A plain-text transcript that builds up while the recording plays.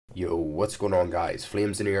Yo, what's going on guys?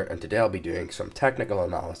 Flames in here, and today I'll be doing some technical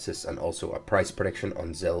analysis and also a price prediction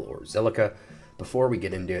on ZIL or Zilliqa. Before we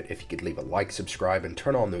get into it, if you could leave a like, subscribe, and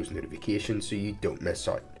turn on those notifications so you don't miss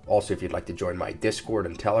out. Also, if you'd like to join my Discord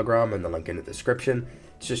and Telegram, and the link in the description.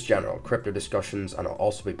 It's just general crypto discussions, and I'll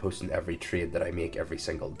also be posting every trade that I make every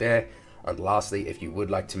single day. And lastly, if you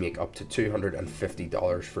would like to make up to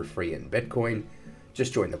 $250 for free in Bitcoin,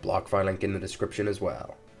 just join the BlockFi link in the description as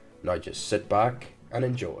well. Now just sit back and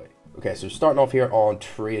enjoy. Okay, so starting off here on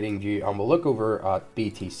TradingView, and we'll look over at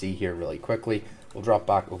BTC here really quickly. We'll drop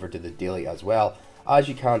back over to the daily as well. As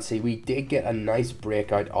you can see, we did get a nice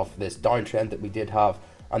breakout of this downtrend that we did have,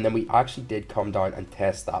 and then we actually did come down and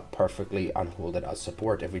test that perfectly and hold it as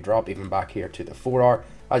support. If we drop even back here to the 4 hour,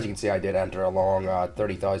 as you can see, I did enter along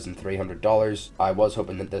 $30,300. I was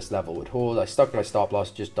hoping that this level would hold. I stuck my stop loss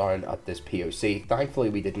just down at this POC. Thankfully,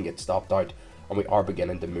 we didn't get stopped out, and we are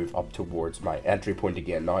beginning to move up towards my entry point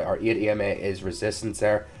again. Now, our 8 EMA is resistance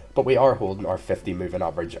there, but we are holding our 50 moving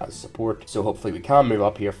average as support. So hopefully we can move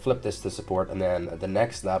up here, flip this to support, and then the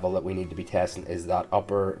next level that we need to be testing is that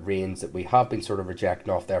upper range that we have been sort of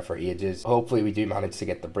rejecting off there for ages. Hopefully we do manage to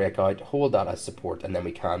get the breakout, hold that as support, and then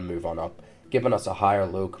we can move on up, giving us a higher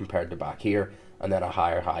low compared to back here, and then a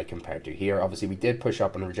higher high compared to here. Obviously, we did push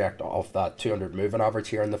up and reject off that 200 moving average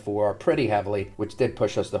here in the 4 hour pretty heavily, which did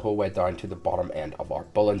push us the whole way down to the bottom end of our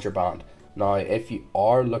Bollinger Band. Now, if you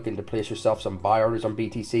are looking to place yourself some buy orders on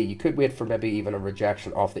BTC, you could wait for maybe even a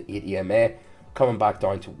rejection off the 8 EMA, coming back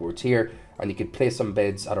down towards here, and you could place some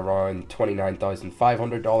bids at around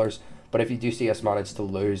 $29,500. But if you do see us manage to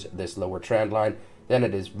lose this lower trend line, then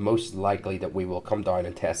it is most likely that we will come down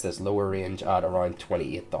and test this lower range at around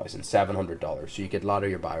 $28,700. So you could ladder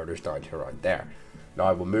your buy orders down to around there. Now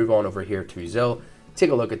I will move on over here to ZIL, take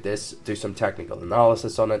a look at this, do some technical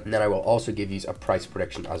analysis on it, and then I will also give you a price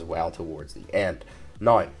prediction as well towards the end.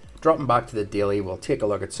 Now, dropping back to the daily, we'll take a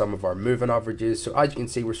look at some of our moving averages. So as you can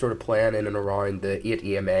see, we're sort of playing in and around the 8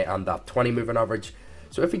 EMA and that 20 moving average.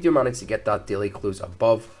 So if we do manage to get that daily close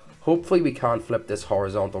above, hopefully we can flip this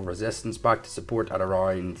horizontal resistance back to support at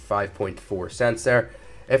around 5.4 cents there.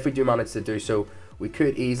 If we do manage to do so, we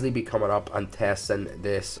could easily be coming up and testing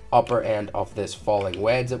this upper end of this falling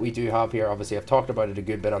wedge that we do have here. Obviously, I've talked about it a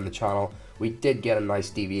good bit on the channel. We did get a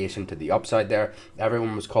nice deviation to the upside there.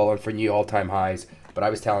 Everyone was calling for new all-time highs, but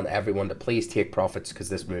I was telling everyone to please take profits because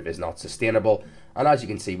this move is not sustainable. And as you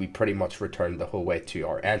can see, we pretty much returned the whole way to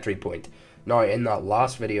our entry point. Now, in that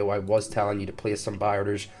last video, I was telling you to place some buy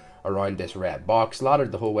orders around this red box,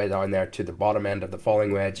 laddered the whole way down there to the bottom end of the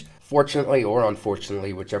falling wedge. Fortunately or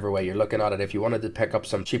unfortunately, whichever way you're looking at it, if you wanted to pick up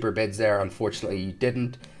some cheaper bids there, unfortunately you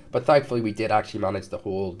didn't, but thankfully we did actually manage to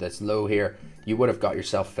hold this low here. You would have got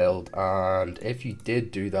yourself filled, and if you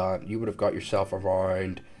did do that, you would have got yourself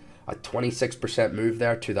around a 26% move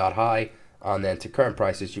there to that high, and then to current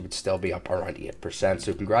prices you would still be up around 8%.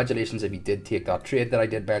 So congratulations if you did take that trade that I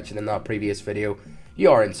did mention in that previous video. You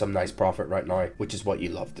are in some nice profit right now, which is what you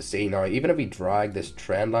love to see. Now, even if we drag this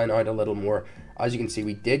trend line out a little more, as you can see,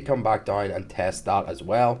 we did come back down and test that as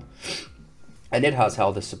well. And it has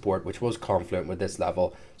held the support, which was confluent with this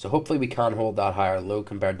level. So hopefully we can hold that higher low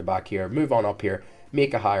compared to back here, move on up here,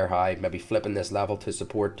 make a higher high, maybe flipping this level to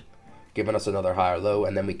support, giving us another higher low,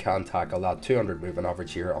 and then we can tackle that 200 moving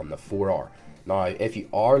average here on the 4 hour. Now, if you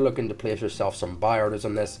are looking to place yourself some buy orders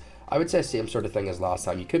on this, I would say same sort of thing as last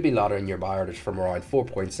time. You could be laddering your buy orders from around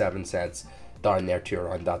 4.7 cents down there to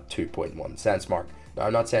around that 2.1 cents mark. Now,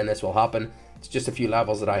 I'm not saying this will happen. It's just a few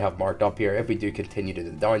levels that I have marked up here. If we do continue to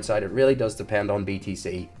the downside, it really does depend on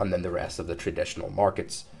BTC and then the rest of the traditional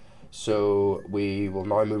markets. So we will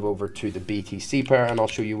now move over to the BTC pair, and I'll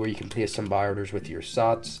show you where you can place some buy orders with your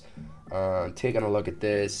sats. Taking a look at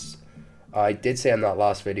this, I did say in that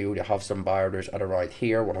last video to have some buy orders at around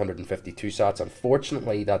here, 152 sats.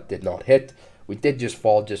 Unfortunately, that did not hit. We did just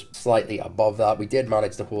fall just slightly above that. We did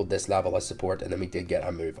manage to hold this level as support, and then we did get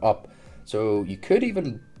a move up. So you could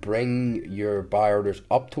even bring your buy orders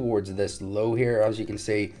up towards this low here. As you can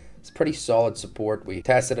see, it's pretty solid support. We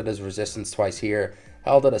tested it as resistance twice here,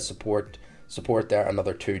 held it as support there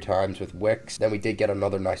another 2 times with wicks. Then we did get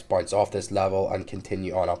another nice bounce off this level and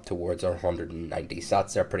continue on up towards our 190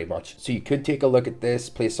 sats there pretty much. So you could take a look at this,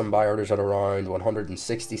 place some buy orders at around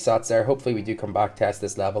 160 sats there. Hopefully we do come back, test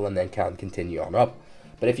this level, and then can continue on up.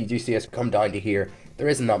 But if you do see us come down to here, there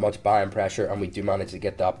isn't that much buying pressure, and we do manage to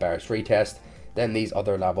get that bearish retest, then these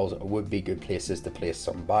other levels would be good places to place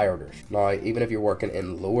some buy orders. Now, even if you're working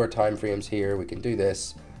in lower time frames here, we can do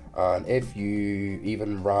this. And if you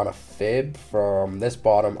even ran a fib from this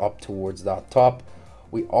bottom up towards that top,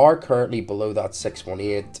 we are currently below that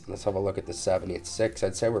 618. Let's have a look at the 786.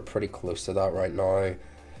 I'd say we're pretty close to that right now.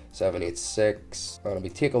 786. And if we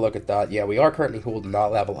take a look at that, yeah, we are currently holding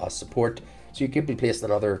that level as support. So you could be placing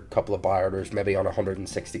another couple of buy orders, maybe on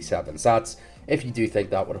 167 sats, if you do think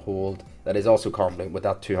that would hold. That is also confident with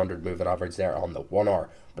that 200 moving average there on the 1 hour.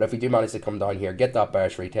 But if we do manage to come down here, get that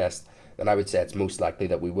bearish retest, then I would say it's most likely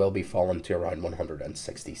that we will be falling to around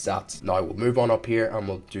 160 sats. Now we'll move on up here and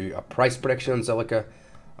we'll do a price prediction on Zilliqa.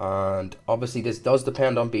 And obviously this does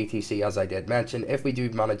depend on BTC, as I did mention. If we do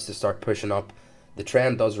manage to start pushing up, the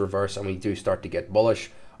trend does reverse and we do start to get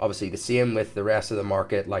bullish. Obviously the same with the rest of the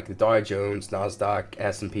market, like the Dow Jones, Nasdaq,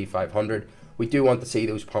 S&P 500. We do want to see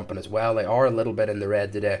those pumping as well. They are a little bit in the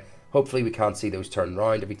red today. Hopefully we can't see those turn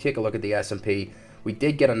around. If we take a look at the S&P, we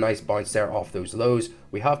did get a nice bounce there off those lows.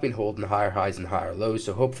 We have been holding higher highs and higher lows,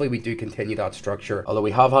 so hopefully we do continue that structure. Although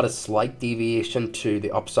we have had a slight deviation to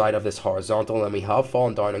the upside of this horizontal, and we have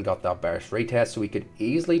fallen down and got that bearish retest, so we could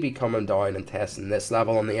easily be coming down and testing this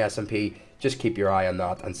level on the S&P. Just keep your eye on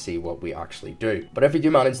that and see what we actually do. But if we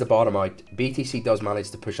do manage to bottom out, BTC does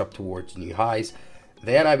manage to push up towards new highs,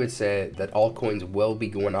 then I would say that altcoins will be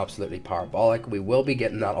going absolutely parabolic. We will be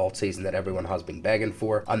getting that alt season that everyone has been begging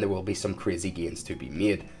for, and there will be some crazy gains to be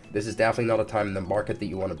made. This is definitely not a time in the market that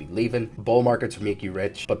you want to be leaving. Bull markets make you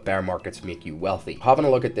rich, but bear markets make you wealthy. Having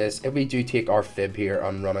a look at this, if we do take our fib here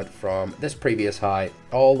and run it from this previous high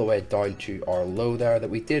all the way down to our low there that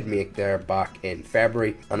we did make there back in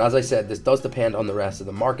February. And as I said, this does depend on the rest of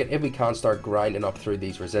the market. If we can start grinding up through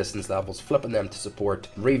these resistance levels, flipping them to support,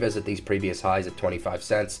 revisit these previous highs at 25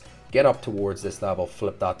 cents, get up towards this level,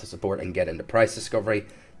 flip that to support and get into price discovery,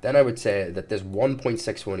 then I would say that this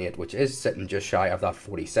 1.618, which is sitting just shy of that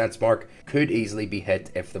 40 cents mark, could easily be hit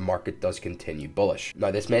if the market does continue bullish. Now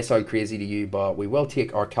this may sound crazy to you, but we will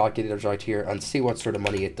take our calculators out here and see what sort of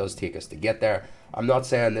money it does take us to get there. I'm not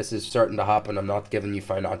saying this is certain to happen. I'm not giving you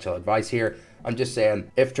financial advice here. I'm just saying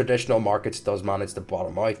if traditional markets does manage to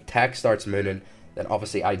bottom out, tech starts mooning, then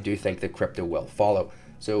obviously I do think that crypto will follow.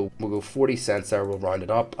 So we'll go 40 cents there, we'll round it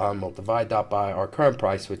up, and we'll divide that by our current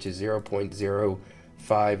price, which is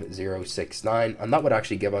 0.05069, and that would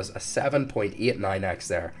actually give us a 7.89x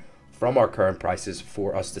there from our current prices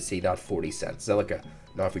for us to see that 40 cent Zilliqa.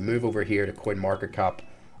 Now if we move over here to CoinMarketCap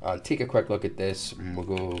and take a quick look at this, and we'll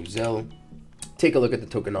go ZIL, take a look at the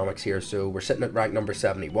tokenomics here. So we're sitting at rank number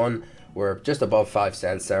 71, we're just above 5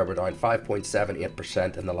 cents there, we're down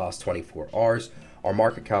 5.78% in the last 24 hours. Our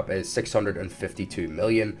market cap is 652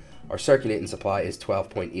 million. Our circulating supply is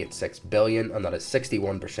 12.86 billion, and that is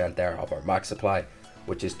 61% there of our max supply,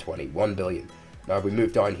 which is 21 billion. Now if we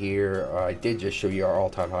move down here, I did just show you our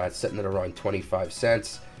all-time high. It's sitting at around 25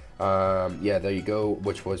 cents. Yeah, there you go,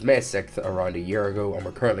 which was May 6th around a year ago, and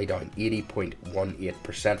we're currently down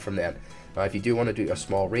 80.18% from then. Now if you do want to do a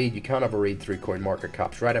small read, you can have a read through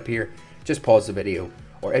CoinMarketCap's right up here. Just pause the video,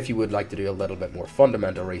 or if you would like to do a little bit more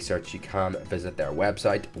fundamental research, you can visit their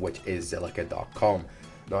website, which is Zilliqa.com.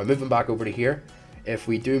 Now moving back over to here, if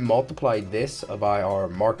we do multiply this by our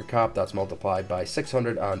market cap, that's multiplied by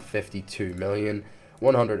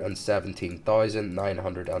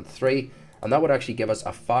 652,117,903, and that would actually give us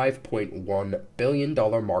a $5.1 billion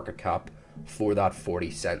market cap for that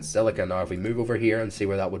 40 cent Zilliqa. Now if we move over here and see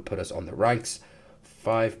where that would put us on the ranks,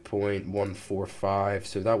 5.145,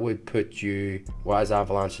 so that would put you, why is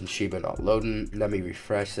Avalanche and Shiba not loading? Let me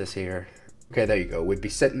refresh this here. Okay, there you go, we'd be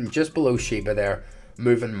sitting just below Shiba there,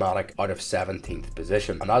 moving Matic out of 17th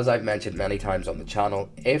position. And as I've mentioned many times on the channel,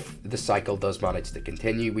 if the cycle does manage to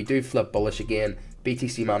continue, we do flip bullish again,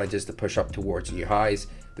 BTC manages to push up towards new highs,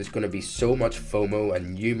 there's going to be so much FOMO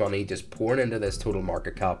and new money just pouring into this total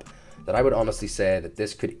market cap that I would honestly say that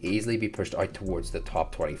this could easily be pushed out towards the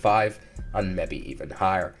top 25 and maybe even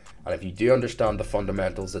higher. And if you do understand the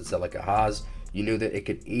fundamentals that Zilliqa has, you know that it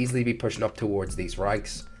could easily be pushing up towards these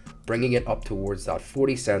ranks, bringing it up towards that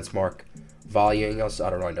 40 cents mark, valuing us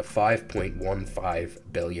at around a $5.15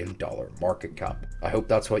 billion market cap. I hope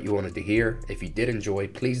that's what you wanted to hear. If you did enjoy,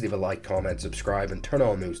 please leave a like, comment, subscribe, and turn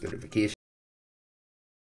on those notifications.